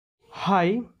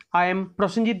Hi, I am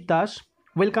Prasenjit Das.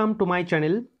 Welcome to my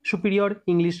channel Superior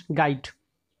English Guide.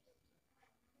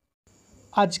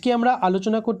 আজকে আমরা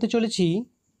আলোচনা করতে চলেছি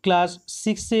ক্লাস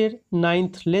 6 এর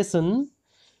 9th লেসন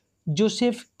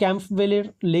জোসেফ ক্যাম্পবেলের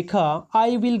লেখা I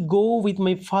will go with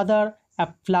my father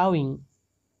A-ploughing।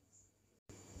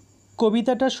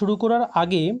 কবিতাটা শুরু করার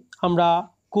আগে আমরা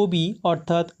কবি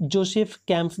অর্থাৎ জোসেফ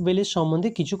ক্যাম্পবেলের সম্বন্ধে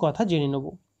কিছু কথা জেনে নেব।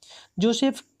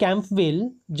 জোসেফ ক্যাম্পবেল,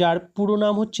 যার পুরো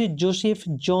নাম হচ্ছে জোসেফ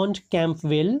জন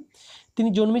ক্যাম্পবেল, তিনি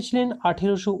জন্মেছিলেন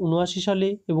 1879 সালে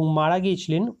এবং মারা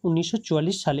গিয়েছিলেন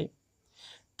 1944 সালে।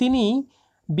 তিনি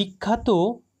বিখ্যাত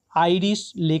আইরিশ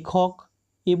লেখক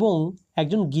এবং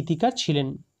একজন গীতিকার ছিলেন।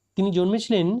 তিনি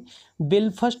জন্মেছিলেন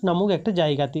বেলফাস্ট নামক একটা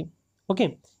জায়গাতে, ওকে,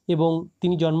 এবং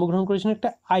তিনি জন্মগ্রহণ করেছিলেন একটা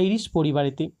আইরিশ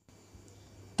পরিবারেতে।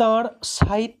 তার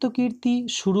সাহিত্য কীর্তি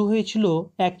শুরু হয়েছিল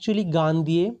অ্যাকচুয়ালি গান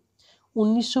দিয়ে।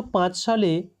 1905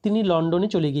 সালে তিনি লন্ডনে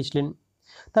চলে গিয়েছিলেন।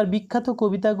 তার বিখ্যাত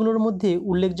কবিতাগুলোর মধ্যে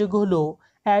উল্লেখযোগ্য হলো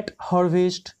at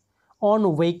harvest, on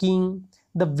waking,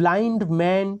 the blind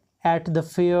man at the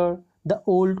fair, the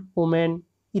old woman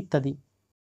ইত্যাদি।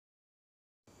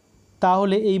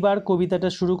 তাহলে এইবার কবিতাটা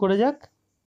শুরু করা যাক।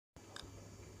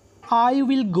 I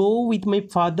will go with my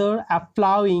father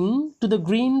A-ploughing to the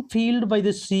green field by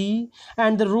the sea,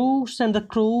 and the rooks and the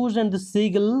crows and the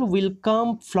seagull will come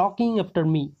flocking after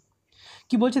me.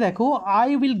 কি বলছে দেখো, আই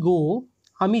উইল গো,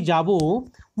 আমি যাব,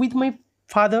 with my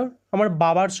father, আমার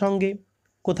বাবার সঙ্গে।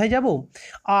 কোথায় যাব?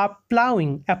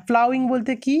 A-ploughing। A-ploughing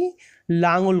বলতে কি?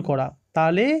 লাঙল করা।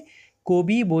 তাহলে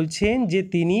কবি বলছেন যে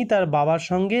তিনি তার বাবার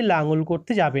সঙ্গে লাঙল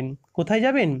করতে যাবেন। কোথায়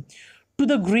যাবেন? To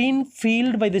the green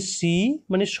field by the sea,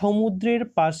 মানে সমুদ্রের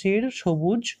পাশের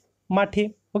সবুজ মাঠে।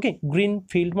 ওকে, গ্রিন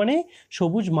ফিল্ড মানে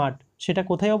সবুজ মাঠ। সেটা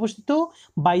কোথায় অবস্থিত?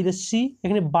 By the sea.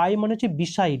 এখানে বাই মানে হচ্ছে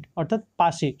বিসাইড, অর্থাৎ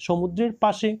পাশে, সমুদ্রের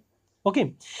পাশে। ওকে,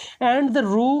 and the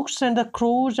rooks and the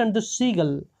ক্রোজ and the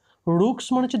seagull. Rooks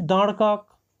মানে হচ্ছে দাঁড় কাক,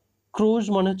 ক্রোজ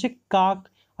মানে হচ্ছে কাক,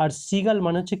 আর সিগাল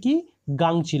মানে হচ্ছে কি?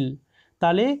 গাংচিল।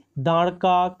 তাহলে দাঁড়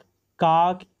কাক,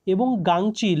 কাক এবং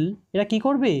গাংচিল এরা কি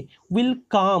করবে? উইল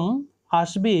কাম,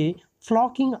 আসবে,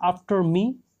 ফ্লকিং আফটার মি।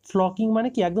 ফ্লকিং মানে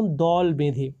কি? একদম দল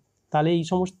বেঁধে। তাহলে এই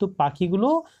সমস্ত পাখিগুলো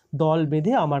দল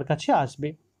বেঁধে আমার কাছে আসবে।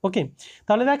 ওকে,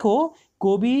 তাহলে দেখো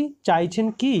কবি চাইছেন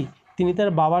কি? তিনি তার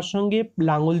বাবার সঙ্গে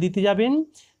লাঙল দিতে যাবেন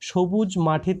সবুজ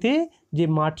মাঠেতে, যে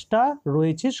মাঠটা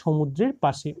রয়েছে সমুদ্রের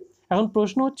পাশে। এখন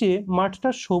প্রশ্ন হচ্ছে মাঠটা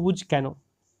সবুজ কেন?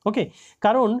 ওকে,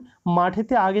 কারণ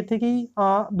মাঠেতে আগে থেকেই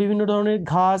বিভিন্ন ধরনের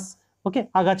ঘাস, ওকে,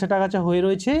 আগাছা টাগাছা হয়ে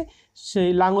রয়েছে।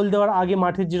 সেই লাঙল দেওয়ার আগে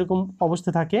মাঠের যেরকম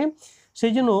অবস্থা থাকে,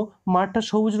 সেই জন্য মাঠটা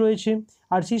সবুজ রয়েছে।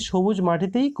 আর সেই সবুজ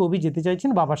মাঠেতেই কবি যেতে চাইছেন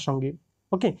বাবার সঙ্গে।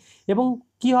 ওকে, এবং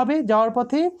কি হবে যাওয়ার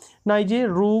পথে? না, এই যে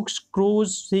রুকস, ক্রোজ,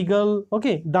 সিগাল,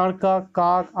 ওকে, দাঁড় কাক,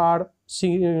 কাক আর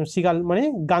সিগাল মানে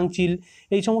গাংচিল,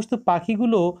 এই সমস্ত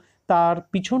পাখিগুলো তার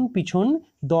পিছন পিছন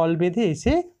দল বেঁধে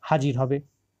এসে হাজির হবে।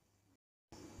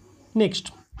 Next,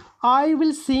 I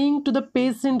will sing to the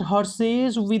patient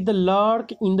horses with the lark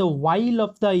in the while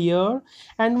of the year,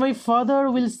 and my father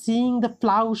will sing the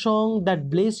plough song that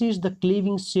blesses the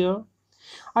cleaving shear.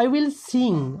 I will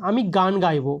sing, আমি গান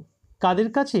গাইব। কাদের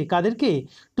কাছে? কাদেরকে?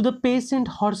 To the patient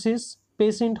horse's.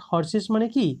 Patient horse's মানে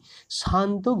কি?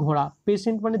 শান্ত ঘোড়া।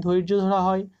 Patient মানে ধৈর্য ধরা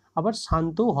হয়, আবার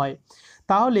শান্তও হয়।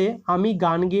 তাহলে আমি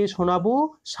গান গেয়ে শোনাবো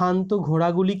শান্ত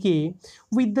ঘোড়াগুলিকে।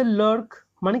 উইথ দ্য লার্ক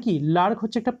মানে কি? লার্ক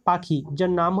হচ্ছে একটা পাখি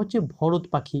যার নাম হচ্ছে ভরত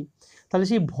পাখি। তাহলে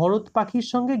সেই ভরত পাখির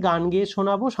সঙ্গে গান গেয়ে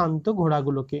শোনাবো শান্ত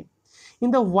ঘোড়াগুলোকে। In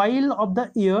the while of the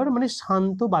year মানে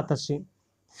শান্ত বাতাসে।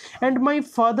 And my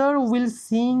father will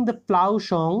sing the plough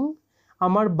song,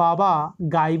 আমার বাবা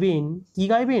গাইবেন, কি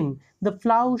গাইবেন? দ্য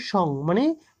প্লাউ সং মানে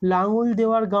লাঙল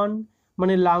দেওয়ার গান।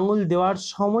 মানে লাঙল দেওয়ার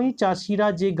সময় চাষিরা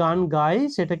যে গান গায়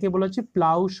সেটাকে বলা হচ্ছে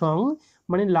প্লাউ সং,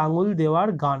 মানে লাঙল দেওয়ার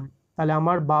গান। তাহলে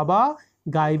আমার বাবা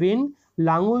গাইবেন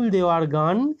লাঙল দেওয়ার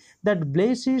গান, দ্যাট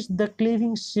ব্লেসিস দ্য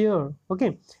ক্লিভিং শেয়ার, ওকে,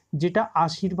 যেটা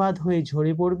আশীর্বাদ হয়ে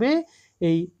ঝরে পড়বে।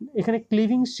 এই এখানে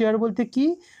ক্লিভিং শেয়ার বলতে কি?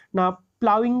 না,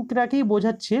 প্লাউইংটাকেই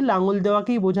বোঝাচ্ছে, লাঙল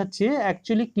দেওয়াকেই বোঝাচ্ছে।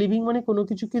 অ্যাকচুয়ালি ক্লিভিং মানে কোনো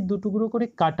কিছুকে দুটুকরো করে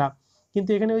কাটা, কিন্তু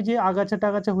এখানে ওই যে আগাছা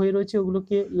টাগাছা হয়ে রয়েছে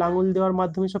ওগুলোকে লাঙল দেওয়ার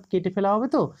মাধ্যমে সব কেটে ফেলা হবে,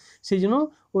 তো সেই জন্য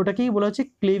ওটাকেই বলা হচ্ছে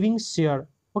ক্লিভিং শেয়ার।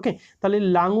 ওকে, তাহলে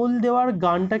লাঙল দেওয়ার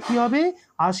গানটা কি হবে?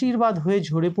 আশীর্বাদ হয়ে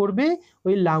ঝরে পড়বে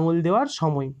ওই লাঙল দেওয়ার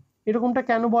সময়। এরকমটা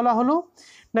কেন বলা হলো?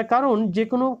 না, কারণ যে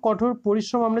কোনো কঠোর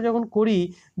পরিশ্রম আমরা যখন করি,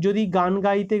 যদি গান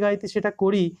গাইতে গাইতে সেটা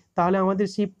করি, তাহলে আমাদের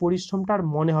সেই পরিশ্রমটা আর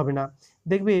মনে হবে না।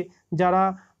 দেখবে যারা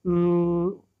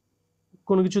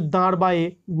কোনো কিছু দাঁড় বায়ে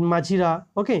মাঝিরা,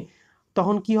 ওকে,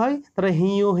 তখন কি হয়? তারা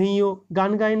হেঁয়ো হেঁয়ো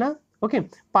গান গায় না? ওকে,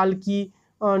 পালকি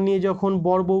নিয়ে যখন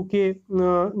বর বউকে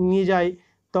নিয়ে যায়,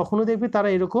 তখনও দেখবে তারা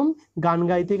এরকম গান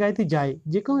গাইতে গাইতে যায়।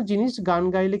 যে কোনো জিনিস গান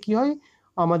গাইলে কি হয়,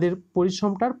 আমাদের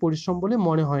পরিশ্রমটার পরিশ্রম বলে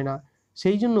মনে হয় না।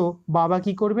 সেই জন্য বাবা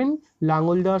কি করবেন,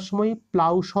 লাঙল দেওয়ার সময়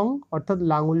প্লাউ সং অর্থাৎ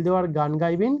লাঙল দেওয়ার গান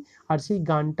গাইবেন, আর সেই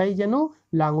গানটাই যেন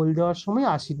লাঙল দেওয়ার সময়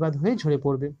আশীর্বাদ হয়ে ঝরে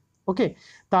পড়বে। ওকে,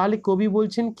 তাহলে কবি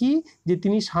বলছেন কি, যে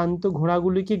তিনি শান্ত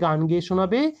ঘোড়াগুলিকে গান গেয়ে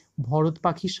শোনাবে ভরত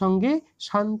পাখির সঙ্গে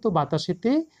শান্ত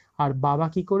বাতাসেতে, আর বাবা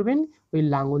কি করবেন, ওই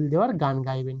লাঙল দেওয়ার গান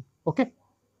গাইবেন। ওকে,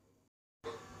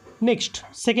 নেক্সট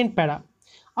সেকেন্ড প্যারা।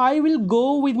 I will go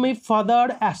with my father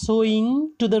a-sowing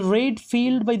to the red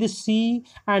field by the sea,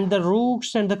 and the rooks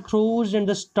and the crows and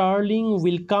the starling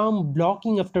will come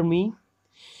blocking after me.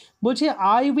 বলছে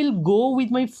I will go with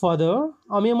my father,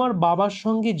 আমি আমার বাবার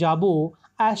সঙ্গে যাব,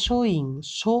 অ্যাসোয়িং,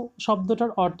 so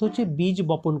শব্দটার অর্থ হচ্ছে বীজ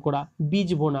বপন করা, বীজ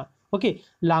বোনা। ওকে,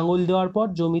 লাঙল দেওয়ার পর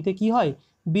জমিতে কি হয়,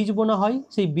 বীজ বোনা হয়,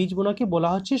 সেই বীজ বোনাকে বলা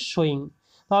হচ্ছে সোয়িং।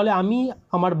 তাহলে আমি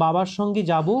আমার বাবার সঙ্গে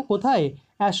যাব কোথায়,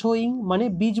 অ্যাসোয়িং মানে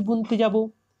বীজ বুনতে যাব।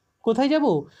 কোথায় যাব,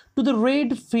 টু দ্য রেড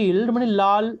ফিল্ড মানে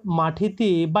লাল মাঠেতে,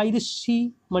 বাই দ্য সি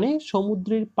মানে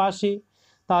সমুদ্রের পাশে।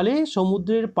 তাহলে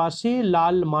সমুদ্রের পাশে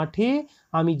লাল মাঠে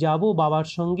আমি যাব বাবার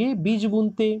সঙ্গে বীজ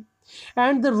বুনতে।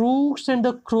 And the rooks and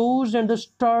the ক্রোজ and the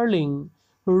Sterling,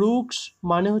 rooks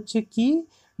মানে হচ্ছে কি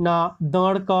না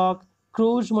দাঁড় কাক,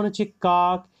 ক্রোজ মানে হচ্ছে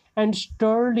কাক, অ্যান্ড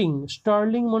স্টার্লিং,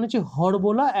 স্টার্লিং মানে হচ্ছে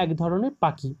হরবোলা, এক ধরনের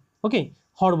পাখি। ওকে,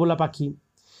 হরবোলা পাখি।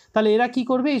 তাহলে এরা কি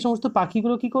করবে, এই সমস্ত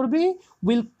পাখিগুলো কি করবে,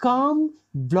 will come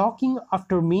blocking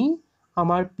after me,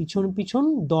 আমার পিছন পিছন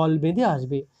দল বেঁধে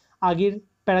আসবে। আগের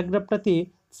প্যারাগ্রাফটাতে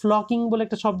ফ্লকিং বলে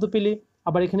একটা শব্দ পেলে,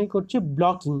 আবার এখানে করছে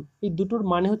ব্লকিং, এই দুটোর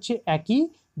মানে হচ্ছে একই,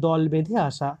 দল বেঁধে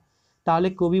আসা। তাহলে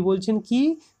কবি বলছেন কি,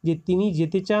 যে তিনি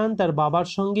যেতে চান তার বাবার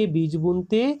সঙ্গে বীজ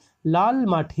বুনতে লাল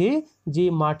মাঠে, যে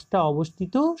মাঠটা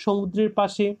অবস্থিত সমুদ্রের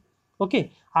পাশে। ওকে,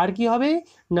 আর কি হবে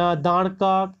না দাঁড়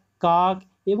কাক, কাক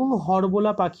এবং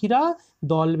হরবোলা পাখিরা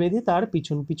দল বেঁধে তার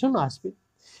পিছন পিছন আসবে।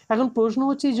 এখন প্রশ্ন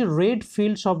হচ্ছে যে রেড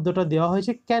ফিল্ড শব্দটা দেওয়া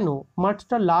হয়েছে কেন,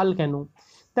 মাঠটা লাল কেন?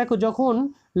 দেখো, যখন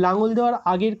লাঙল দেওয়ার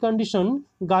আগের কন্ডিশন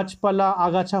গাছপালা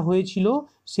আগাছা হয়েছিল,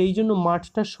 সেই জন্য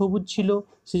মাঠটা সবুজ ছিল,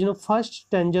 সেই জন্য ফার্স্ট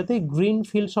স্ট্যান্জাতে গ্রিন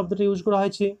ফিল্ড শব্দটা ইউজ করা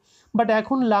হয়েছে। বাট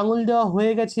এখন লাঙল দেওয়া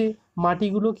হয়ে গেছে,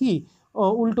 মাটিগুলো কি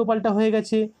উল্টো পাল্টা হয়ে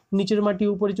গেছে, নিচের মাটি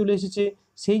উপরে চলে এসেছে,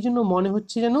 সেই জন্য মনে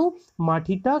হচ্ছে যেন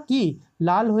মাটিটা কি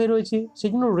লাল হয়ে রয়েছে, সেই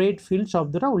জন্য রেড ফিল্ড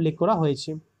শব্দটা উল্লেখ করা হয়েছে।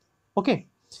 ওকে,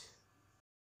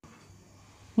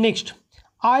 next,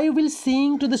 I will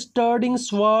sing to the stirring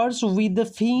swards with the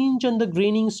finch and the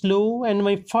grinning slow, and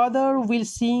my father will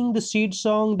sing the seed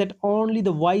song that only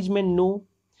the wise men know.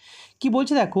 কি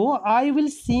বলছে দেখো, I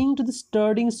will sing to the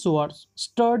স্টার্ডিং swords,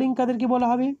 স্টার্ডিং কাদেরকে বলা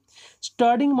হবে,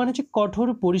 স্টার্ডিং মানে হচ্ছে কঠোর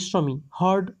পরিশ্রমী,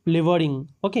 হার্ড লেবারিং,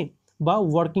 ওকে, বা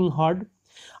ওয়ার্কিং হার্ড।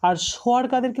 আর সোয়ার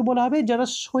কাদেরকে বলা হবে, যারা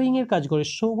সোয়িংয়ের কাজ করে,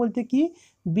 শো বলতে কি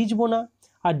বীজ বোনা,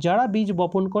 আর যারা বীজ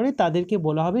বপন করে তাদেরকে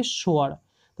বলা হবে সোয়ার।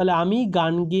 তাহলে আমি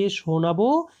গান গেয়ে শোনাবো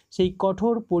সেই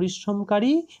কঠোর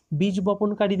পরিশ্রমকারী বীজ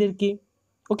বপনকারীদেরকে।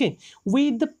 ওকে,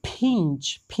 উইথ দ্য ফিঞ্চ,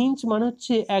 ফিঞ্চ মানে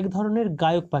হচ্ছে এক ধরনের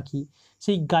গায়ক পাখি,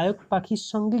 সেই গায়ক পাখির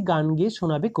সঙ্গে গান গেয়ে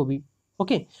শোনাবে কবি।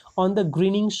 ওকে, অন দ্য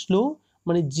গ্রিনিং স্লো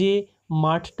মানে যে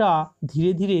মাঠটা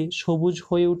ধীরে ধীরে সবুজ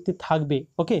হয়ে উঠতে থাকবে,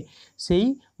 ওকে, সেই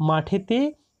মাঠেতে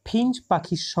ফিঞ্চ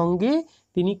পাখির সঙ্গে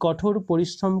তিনি কঠোর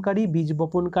পরিশ্রমকারী বীজ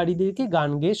বপনকারীদেরকে গান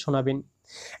গেয়ে শোনাবেন।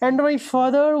 And my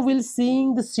father will sing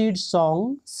the seed song,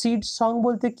 seed song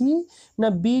বলতে কি না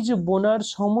বীজ বোনার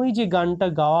সময় যে গানটা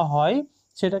গাওয়া হয়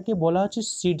সেটাকে বলা হচ্ছে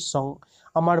সিড সং।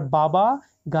 আমার বাবা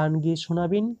গান গেয়ে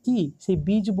শোনাবেন কি সেই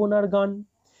বীজ বোনার গান,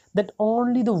 that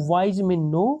only the wise main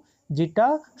no, যেটা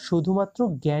শুধুমাত্র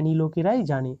জ্ঞানী লোকেরাই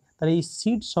জানে। তাহলে এই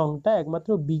সিড সংটা একমাত্র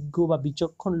বিজ্ঞ বা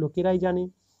বিচক্ষণ লোকেরাই জানে,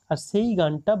 আর সেই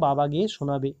গানটা বাবা গেয়ে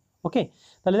শোনাবে। ওকে,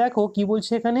 তাহলে দেখো কি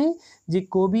বলছে এখানে, যে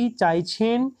কবি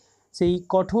চাইছেন সেই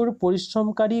কঠোর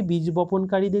পরিশ্রমকারী বীজ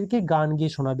বপনকারীদেরকে গান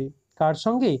গেয়ে শোনাবে, কার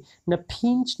সঙ্গে না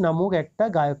ফিঞ্চ নামক একটা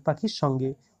গায়ক পাখির সঙ্গে।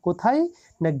 কোথায়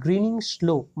না গ্রিনিং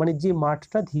স্লো মানে যে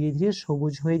মাঠটা ধীরে ধীরে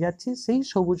সবুজ হয়ে যাচ্ছে, সেই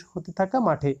সবুজ হতে থাকা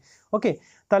মাঠে। ওকে,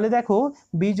 তাহলে দেখো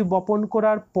বীজ বপন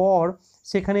করার পর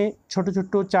সেখানে ছোট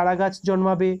ছোট চারা গাছ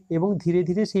জন্মাবে এবং ধীরে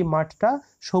ধীরে সেই মাঠটা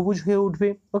সবুজ হয়ে উঠবে।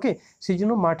 ওকে, সেই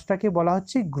জন্য মাঠটাকে বলা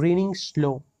হচ্ছে গ্রিনিং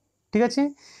স্লো। ঠিক আছে,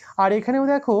 আর এখানেও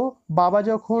দেখো বাবা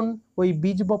যখন ওই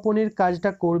বীজ বপনের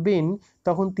কাজটা করবেন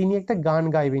তখন তিনি একটা গান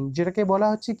গাইবেন, যেটাকে বলা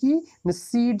হচ্ছে কি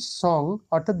সিড সং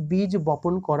অর্থাৎ বীজ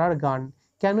বপন করার গান।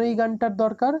 কেন এই গানটার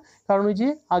দরকার, কারণ ওই যে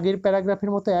আগের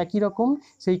প্যারাগ্রাফের মতো একই রকম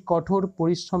সেই কঠোর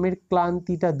পরিশ্রমের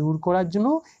ক্লান্তিটা দূর করার জন্য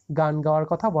গান গাওয়ার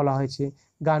কথা বলা হয়েছে।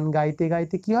 গান গাইতে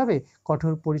গাইতে কি হবে,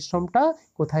 কঠোর পরিশ্রমটা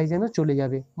কোথায় যেন চলে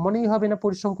যাবে, মনেই হবে না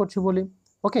পরিশ্রম করছে বলে।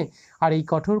 ওকে, আর এই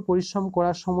কঠোর পরিশ্রম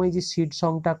করার সময় যে সিড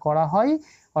সংটা করা হয়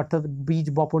অর্থাৎ বীজ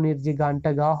বপনের যে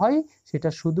গানটা গাওয়া হয় সেটা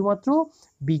শুধুমাত্র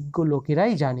বিজ্ঞ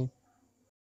লোকেরাই জানে।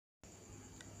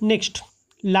 নেক্সট,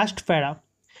 লাস্ট প্যারা।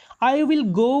 I will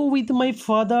go with my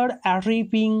father a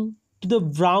reaping to the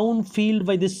brown field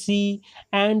by the sea,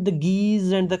 and the geese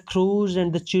and the crows and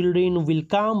the children will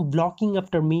come flocking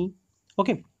after me.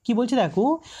 ওকে, কি বলছে দেখো,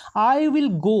 I will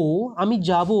go, আমি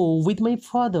যাব, with my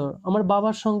father, আমার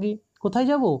বাবার সঙ্গে। কোথায়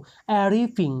যাব?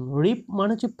 রিপিং। রিপ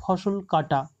মানে হচ্ছে ফসল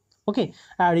কাটা। ওকে,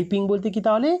 রিপিং বলতে কি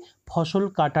তাহলে? ফসল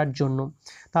কাটার জন্য।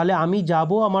 তাহলে আমি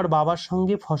যাব আমার বাবার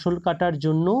সঙ্গে ফসল কাটার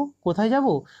জন্য। কোথায় যাব?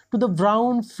 টু দ্য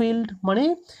ব্রাউন ফিল্ড মানে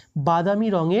বাদামি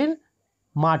রঙের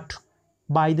মাঠ,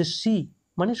 বাই দ্য সি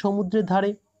মানে সমুদ্রের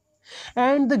ধারে।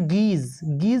 অ্যান্ড দ্য গিজ,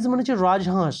 গিজ মানে হচ্ছে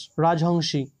রাজহাঁস,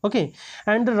 রাজহংসী। ওকে,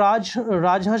 অ্যান্ড দ্য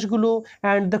রাজহাঁসগুলো,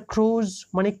 অ্যান্ড দ্য ক্রোজ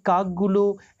মানে কাকগুলো,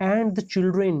 অ্যান্ড দ্য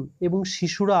চিলড্রেন এবং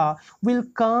শিশুরা, will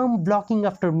come blocking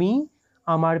after me,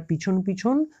 আমার পিছন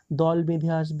পিছন দল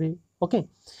বেঁধে আসবে। ওকে,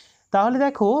 তাহলে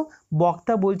দেখো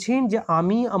বক্তা বলছেন যে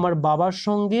আমি আমার বাবার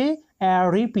সঙ্গে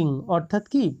রিপিং অর্থাৎ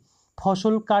কি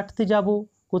ফসল কাটতে যাব।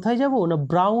 কোথায় যাব না?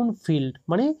 ব্রাউন ফিল্ড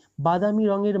মানে বাদামি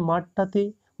রঙের মাঠটাতে,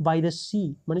 বাই দ্য সি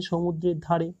মানে সমুদ্রের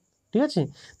ধারে। ঠিক আছে,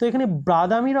 তো এখানে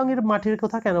বাদামি রঙের মাঠের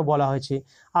কথা কেন বলা হয়েছে?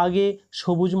 আগে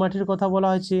সবুজ মাঠের কথা বলা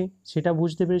হয়েছে, সেটা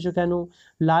বুঝতে পেরেছো কেন?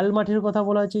 লাল মাঠের কথা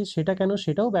বলা হয়েছে, সেটা কেন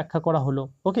সেটাও ব্যাখ্যা করা হলো।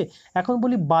 ওকে, এখন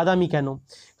বলি বাদামি কেন।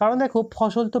 কারণ দেখো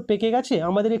ফসল তো পেকে গেছে,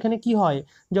 আমাদের এখানে কি হয়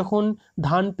যখন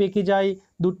ধান পেকে যায়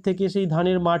দূর থেকে সেই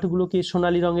ধানের মাঠগুলোকে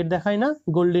সোনালি রঙের দেখায় না,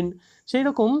 গোল্ডেন, সেই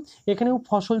রকম এখানেও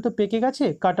ফসল তো পেকে গেছে,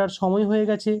 কাটার সময় হয়ে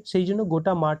গেছে, সেই জন্য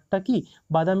গোটা মাঠটা কি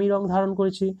বাদামি রং ধারণ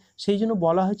করেছে, সেই জন্য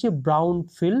বলা হয়েছে ব্রাউন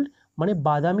ফিল্ড মানে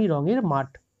বাদামি রঙের মাঠ।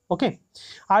 ওকে,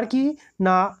 আর কি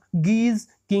না গিজ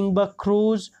কিংবা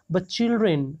ক্রোজ বা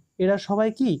চিলড্রেন এরা সবাই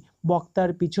কি বক্তার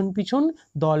পিছন পিছন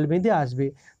দল বেঁধে আসবে।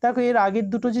 দেখো এর আগের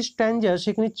দুটো যে স্ট্যান্ডার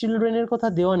সেখানে চিলড্রেনের কথা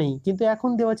দেওয়া নেই, কিন্তু এখন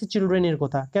দেওয়া আছে চিলড্রেনের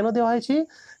কথা। কেন দেওয়া হয়েছে?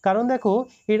 কারণ দেখো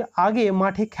এর আগে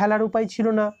মাঠে খেলার উপায় ছিল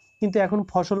না, কিন্তু এখন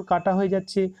ফসল কাটা হয়ে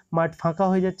যাচ্ছে, মাঠ ফাঁকা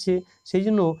হয়ে যাচ্ছে, সেই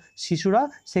জন্য শিশুরা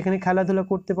সেখানে খেলাধুলা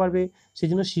করতে পারবে, সেই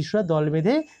জন্য শিশুরা দল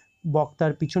বেঁধে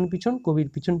বক্তার পিছন পিছন, কবির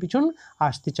পিছন পিছন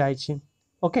আসতে চাইছে।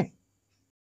 ওকে,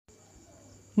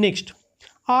 next,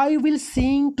 I will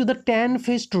sing to the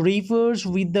tan-faced rivers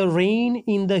with the rain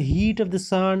in the heat of the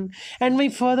sun, and my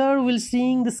father will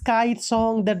sing the sky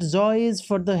song that joy is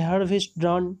for the harvest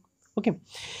done. ওকে,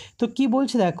 তো কি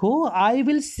বলছে দেখো, I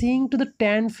will sing to the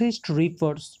tan-faced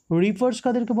rivers। Reverse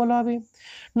কাদেরকে বলা হবে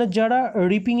না? যারা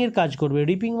রিপিংয়ের কাজ করবে।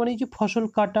 রিপিং মানে যে ফসল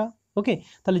কাটা। ওকে,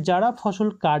 তাহলে যারা ফসল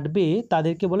কাটবে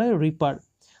তাদেরকে বলা হয় রিপার।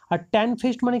 আর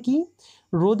tan-faced মানে কি?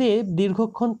 রোদে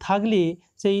দীর্ঘক্ষণ থাকলে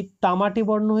সেই তামাটে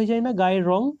বর্ণ হয়ে যায় না গায়ের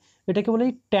রং, এটাকে বলে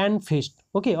tan-faced।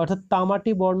 ওকে, অর্থাৎ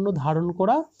তামাটে বর্ণ ধারণ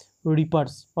করা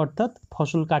রিপার্স অর্থাৎ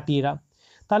ফসল কাটিয়েরা।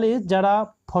 তাহলে যারা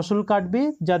ফসল কাটবে,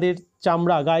 যাদের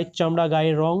চামড়া, গায়ের চামড়া,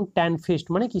 গায়ের রং tan-faced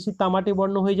মানে কিছু তামাটে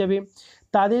বর্ণ হয়ে যাবে,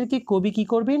 তাদেরকে কবি কী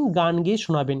করবেন? গান গেয়ে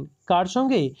শোনাবেন। কার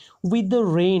সঙ্গে? With the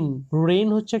rain. রেন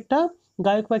হচ্ছে একটা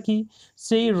গায়ক পাখি,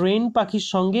 সেই রেন পাখির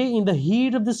সঙ্গে in the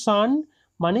heat of the sun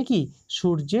মানে কি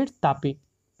সূর্যের তাপে।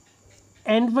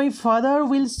 And my father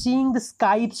will sing the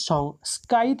স্কাইথ song.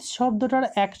 স্কাইথ শব্দটার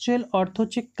অ্যাকচুয়াল অর্থ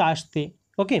হচ্ছে কাশতে।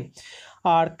 ওকে,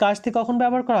 আর কাশতে কখন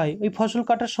ব্যবহার করা হয়? ওই ফসল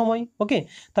কাটার সময়। ওকে,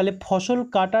 তাহলে ফসল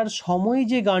কাটার সময়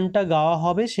যে গানটা গাওয়া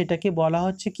হবে সেটাকে বলা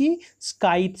হচ্ছে কি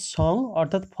স্কাইথ সং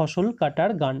অর্থাৎ ফসল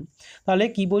কাটার গান। তাহলে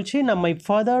কি বলছে না, মাই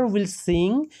ফাদার উইল সিং,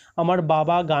 আমার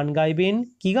বাবা গান গাইবেন।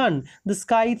 কি গান? দ্য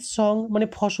স্কাইথ সং মানে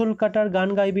ফসল কাটার গান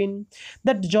গাইবেন।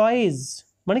 দ্যাট জয়েজ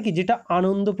মানে কি যেটা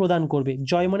আনন্দ প্রদান করবে,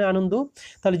 জয় মানে আনন্দ,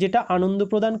 তাহলে যেটা আনন্দ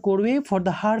প্রদান করবে ফর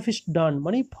দ্য হারভেস্ট ডান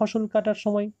মানে ফসল কাটার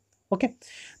সময়। ওকে,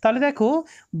 তাহলে দেখো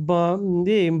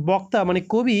বক্তা মানে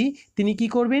কবি তিনি কি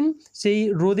করবেন? সেই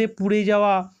রোদে পুড়ে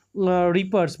যাওয়া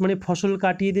রিপার্স মানে ফসল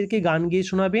কাটিয়েদেরকে গান গেয়ে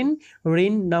শোনাবেন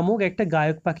রেন নামক একটা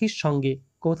গায়ক পাখির সঙ্গে।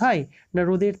 কোথায় না?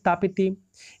 রোদের তাপেতে।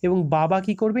 এবং বাবা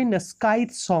কি করবেন না স্কাইথ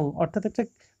সং অর্থাৎ একটা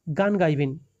গান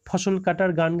গাইবেন, ফসল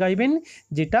কাটার গান গাইবেন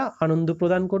যেটা আনন্দ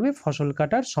প্রদান করবে ফসল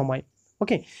কাটার সময়।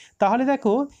 ওকে, তাহলে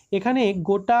দেখো এখানে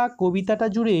গোটা কবিতাটা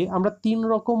জুড়ে আমরা 3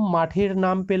 রকম মাঠের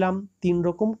নাম পেলাম, 3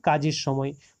 রকম কাজের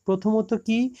সময়। প্রথমত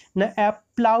কি না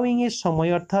অ্যাপ্লাউইংয়ের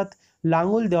সময় অর্থাৎ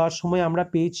লাঙল দেওয়ার সময় আমরা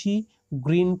পেয়েছি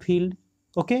গ্রিন ফিল্ড।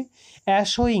 ওকে,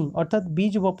 অ্যাশোয়িং অর্থাৎ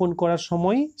বীজ বপন করার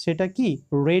সময় সেটা কি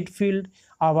রেড ফিল্ড।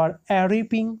 আবার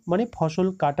অ্যারিপিং মানে ফসল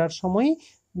কাটার সময়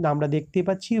আমরা দেখতে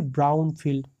পাচ্ছি ব্রাউন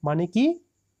ফিল্ড মানে কি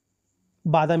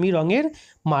বাদামি রঙের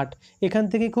মাঠ। এখান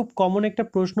থেকে খুব কমন একটা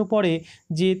প্রশ্ন পড়ে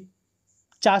যে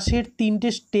চাষের 3টে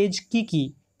স্টেজ কি কি?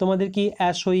 তোমাদের কি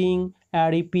অ্যাশোয়িং,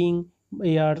 অ্যারিপিং,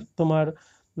 আর তোমার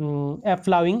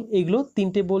অ্যাপ্লাউইং, এগুলো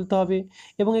তিনটে বলতে হবে।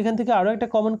 এবং এখান থেকে আরও একটা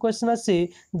কমন কোয়েশ্চেন আছে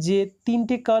যে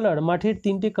তিনটে কালার, মাঠের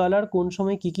তিনটে কালার কোন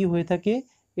সময় কী কী হয়ে থাকে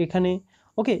এখানে।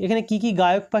 ওকে, এখানে কী কী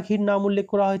গায়ক পাখির নাম উল্লেখ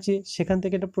করা হয়েছে সেখান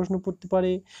থেকে একটা প্রশ্ন পড়তে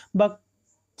পারে, বা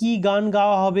কি গান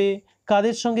গাওয়া হবে,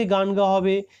 কাদের সঙ্গে গান গাওয়া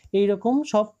হবে, এই রকম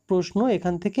সব প্রশ্ন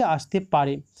এখান থেকে আসতে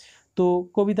পারে। তো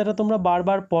কবিতাটা তোমরা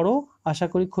বারবার পড়ো, আশা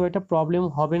করি খুব একটা প্রবলেম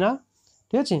হবে না,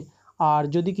 ঠিক আছে। আর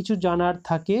যদি কিছু জানার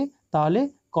থাকে তাহলে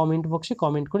কমেন্ট বক্সে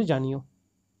কমেন্ট করে জানিও।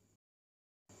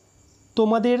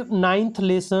 তোমাদের 9th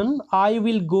lesson I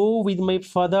will go with my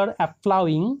father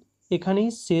অ্যাপ্লাউইং এখানেই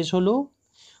শেষ হলো।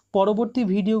 পরবর্তী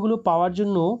ভিডিওগুলো পাওয়ার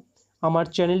জন্য আমার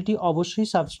চ্যানেলটি অবশ্যই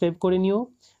সাবস্ক্রাইব করে নিও।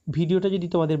 ভিডিওটা যদি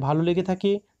তোমাদের ভালো লেগে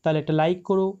থাকে তাহলে একটা লাইক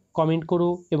করো, কমেন্ট করো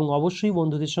এবং অবশ্যই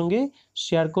বন্ধুদের সঙ্গে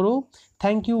শেয়ার করো।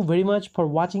 Thank you very much for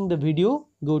watching the video.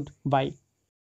 Good bye.